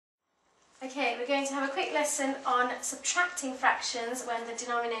Okay, we're going to have a quick lesson on subtracting fractions when the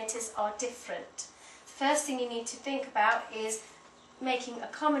denominators are different. The first thing you need to think about is making a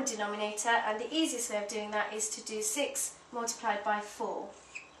common denominator, and the easiest way of doing that is to do 6 multiplied by 4.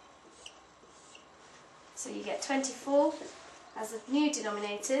 So you get 24 as the new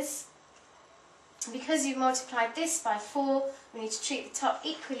denominators. And because you've multiplied this by 4, we need to treat the top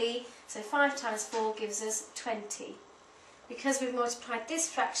equally, so 5 times 4 gives us 20. Because we've multiplied this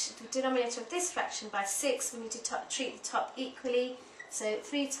fraction, the denominator of this fraction by 6, we need to treat the top equally, so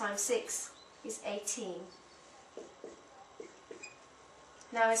 3 times 6 is 18.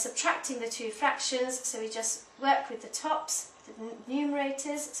 Now we're subtracting the two fractions, so we just work with the tops, the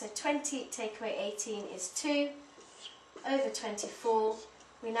numerators, so 20 take away 18 is 2, over 24.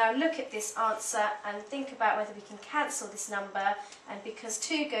 We now look at this answer and think about whether we can cancel this number, and because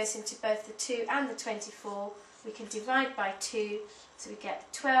 2 goes into both the 2 and the 24, we can divide by 2, so we get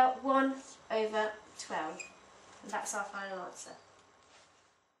 1 over 12. And that's our final answer.